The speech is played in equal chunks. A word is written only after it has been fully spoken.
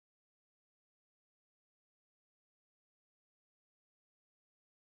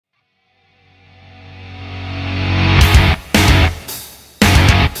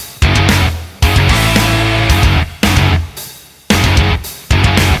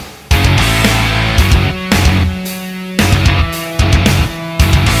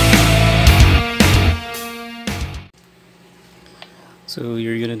So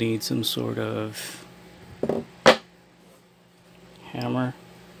you're gonna need some sort of hammer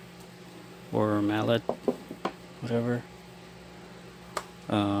or mallet, whatever.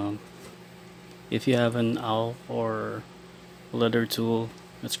 Um, if you have an awl or leather tool,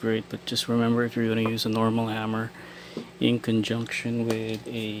 that's great, but just remember, if you're gonna use a normal hammer in conjunction with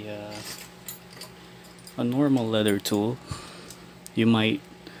a normal leather tool, you might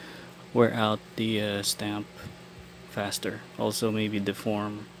wear out the stamp faster. Also, maybe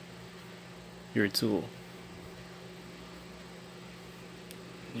deform your tool.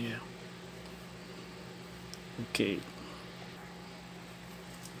 Yeah. Okay.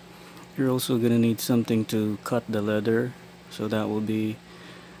 You're also gonna need something to cut the leather, so that will be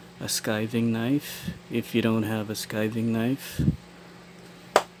a skiving knife. If you don't have a skiving knife,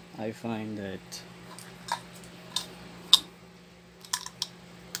 I find that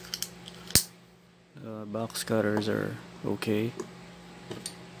box cutters are okay.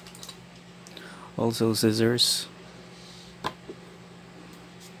 Also scissors.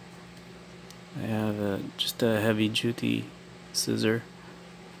 I have just a heavy duty scissor.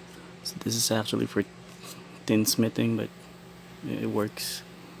 So this is actually for tinsmithing, but it works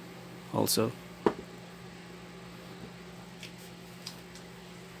also.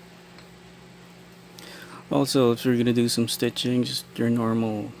 Also, if you're gonna do some stitching, just your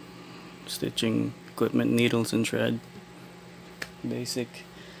normal stitching equipment, needles and thread, basic.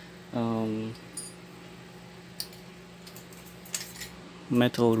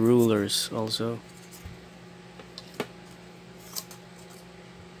 Metal rulers also.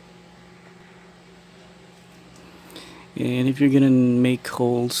 And if you're gonna make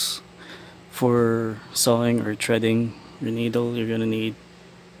holes for sawing or threading your needle, you're gonna need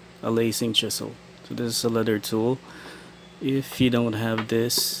a lacing chisel. So this is a leather tool. If you don't have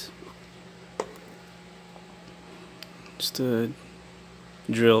this, just a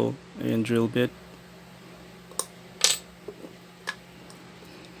drill and drill bit.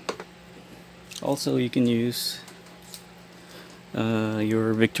 Also, you can use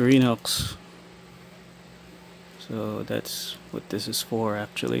your Victorinox. So that's what this is for,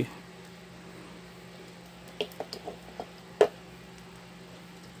 actually.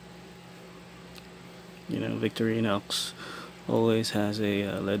 You know, Victorinox always has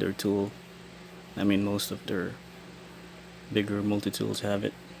a leather tool. I mean, most of their bigger multi-tools have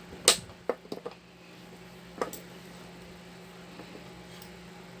it.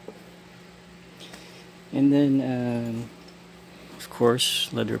 And then, of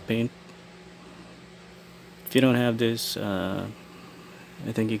course, leather paint. If you don't have this, I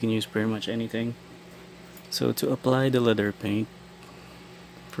think you can use pretty much anything. So to apply the leather paint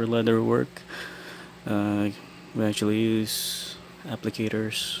for leather work, we actually use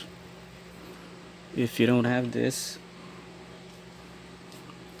applicators. If you don't have this,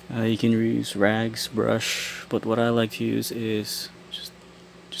 you can use rags, brush, but what I like to use is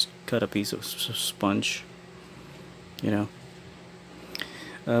just cut a piece of sponge, you know.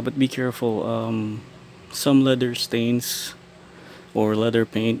 But be careful. Some leather stains or leather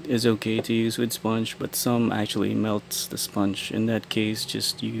paint is okay to use with sponge, but some actually melts the sponge. In that case,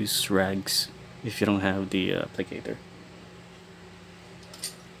 just use rags if you don't have the applicator.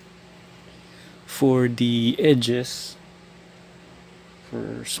 For the edges,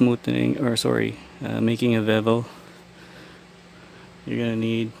 for smoothing, or sorry, making a bevel, you're gonna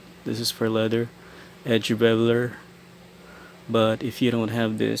need, this is for leather, edge beveler. But if you don't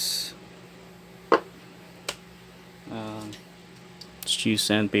have this, just use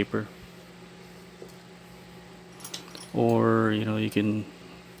sandpaper, or you know, you can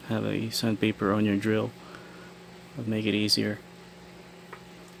have a sandpaper on your drill. It'll make it easier.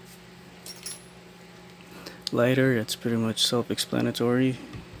 Lighter, that's pretty much self-explanatory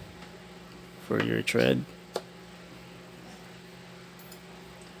for your thread.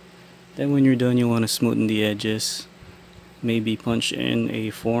 Then when you're done, you want to smoothen the edges, maybe punch in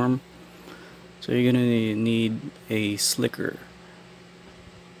a form. So you're gonna need a slicker.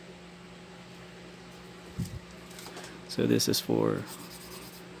 So this is for,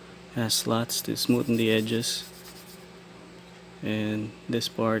 has slots to smoothen the edges, and this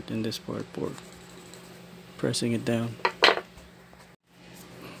part for pressing it down.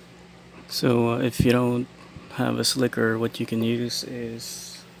 So if you don't have a slicker, what you can use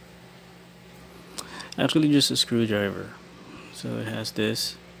is actually just a screwdriver. So it has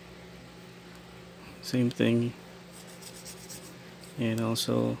this, same thing, and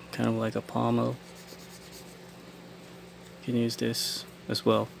also kind of like a pommel. You can use this as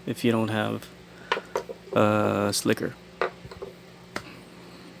well if you don't have a slicker.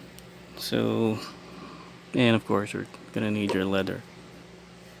 So, and of course you're gonna need your leather.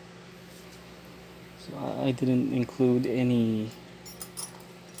 So I didn't include any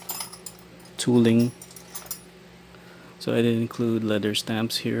tooling. So I didn't include leather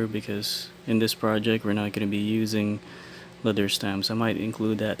stamps here because in this project we're not going to be using leather stamps. I might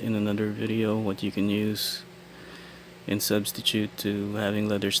include that in another video, what you can use in substitute to having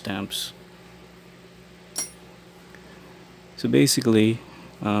leather stamps. So basically,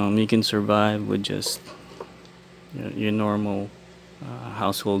 you can survive with just your normal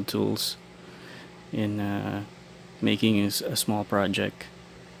household tools in making a small project.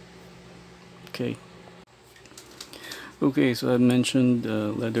 Okay. Okay, so I mentioned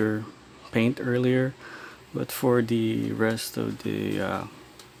leather paint earlier, but for the rest of the, I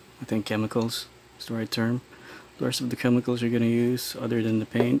think chemicals is the right term. The rest of the chemicals you're gonna use other than the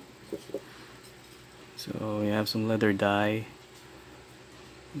paint. So you have some leather dye,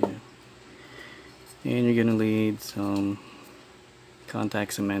 yeah, and you're gonna need some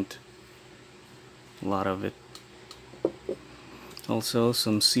contact cement, a lot of it. Also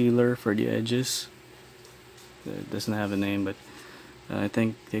some sealer for the edges. It doesn't have a name, but I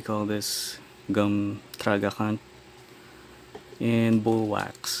think they call this gum tragacan. And bull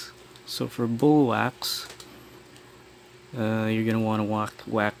wax. So for bull wax, you're gonna want to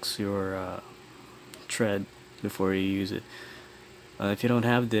wax your thread before you use it. If you don't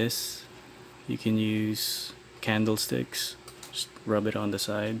have this, you can use candlesticks. Just rub it on the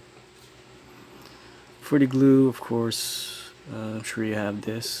side. For the glue, of course, I'm sure you have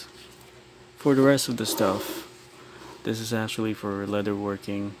this. For the rest of the stuff, this is actually for leather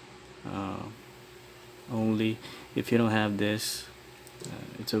working only. If you don't have this,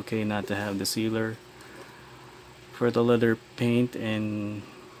 it's okay not to have the sealer. For the leather paint and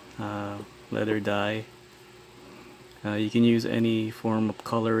leather dye, you can use any form of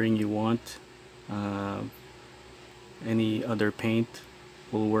coloring you want. Any other paint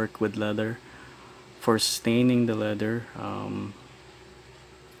will work with leather. For staining the leather,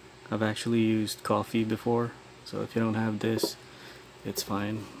 I've actually used coffee before, so if you don't have this, it's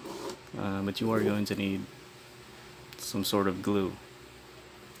fine, but you are going to need some sort of glue.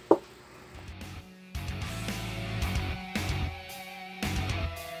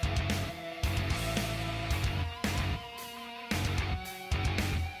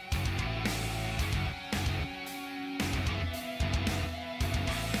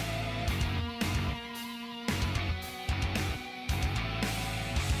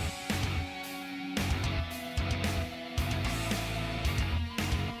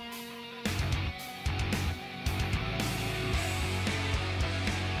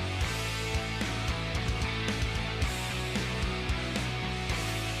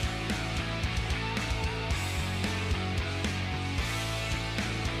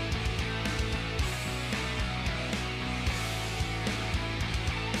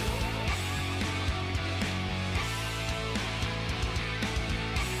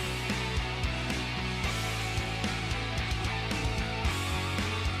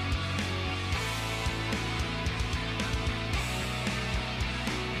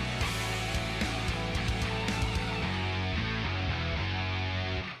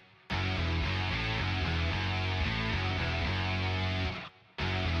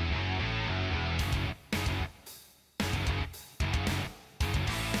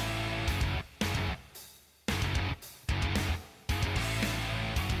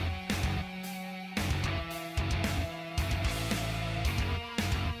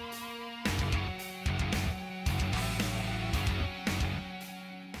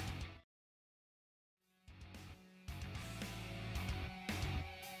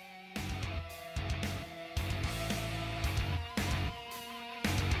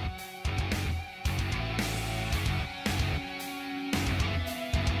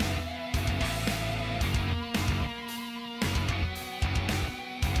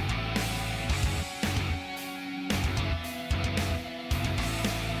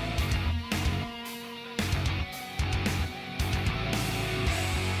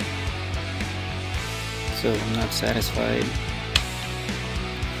 So I'm not satisfied.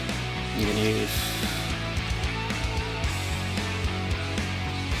 I'm gonna use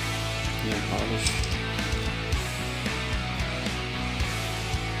nail polish.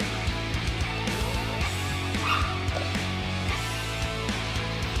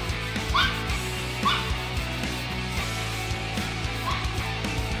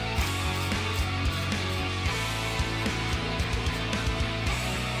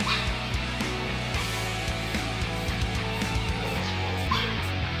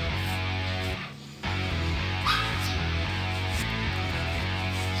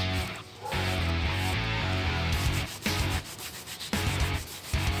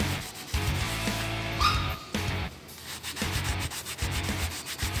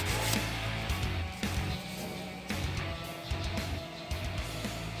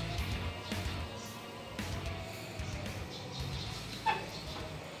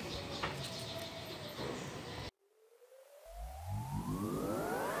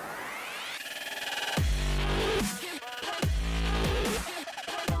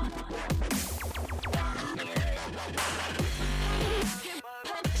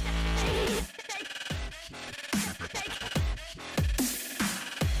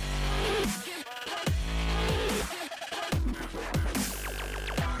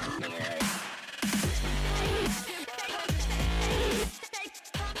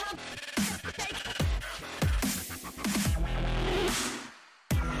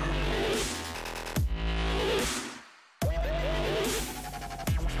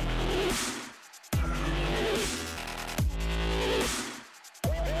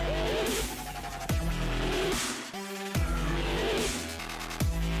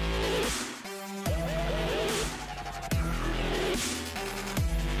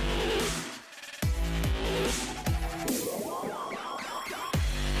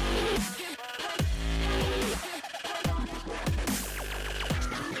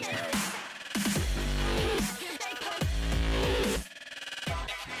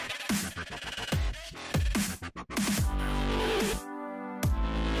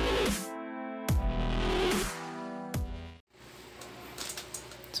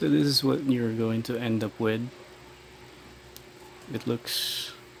 So this is what you're going to end up with. It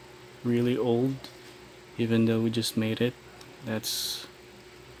looks really old, even though we just made it. That's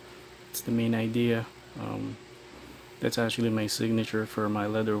the main idea. That's actually my signature for my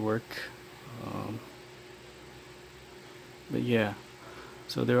leather work. But yeah,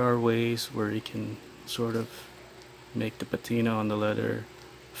 so there are ways where you can sort of make the patina on the leather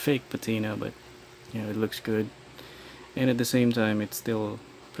fake patina, but you know, it looks good, and at the same time it still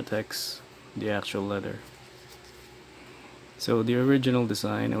protects the actual leather. So the original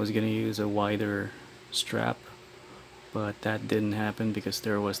design, I was gonna use a wider strap, but that didn't happen because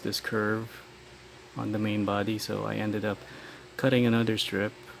there was this curve on the main body, so I ended up cutting another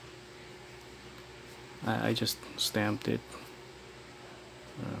strip. I just stamped it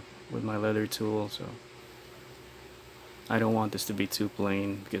with my leather tool, so I don't want this to be too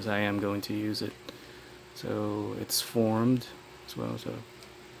plain because I am going to use it. So it's formed as well, so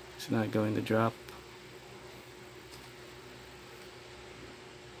it's not going to drop.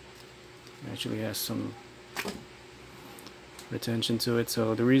 It actually has some retention to it.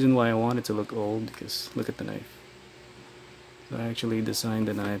 So the reason why I want it to look old, because look at the knife. So I actually designed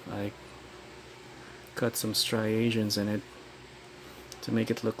the knife. I cut some striations in it to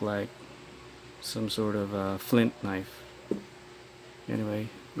make it look like some sort of a flint knife. Anyway,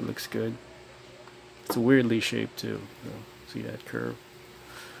 it looks good. It's weirdly shaped too. So see that curve?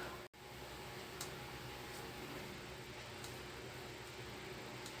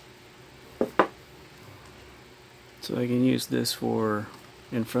 So I can use this for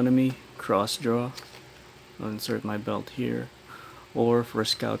in front of me, cross draw. I'll insert my belt here, or for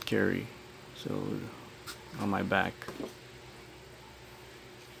scout carry, so on my back.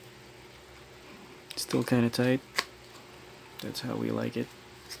 Still kind of tight. That's how we like it.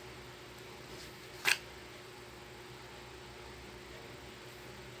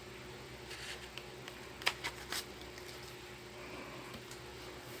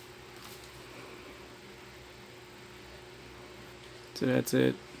 So that's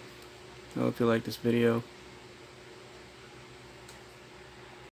it. I hope you like this video.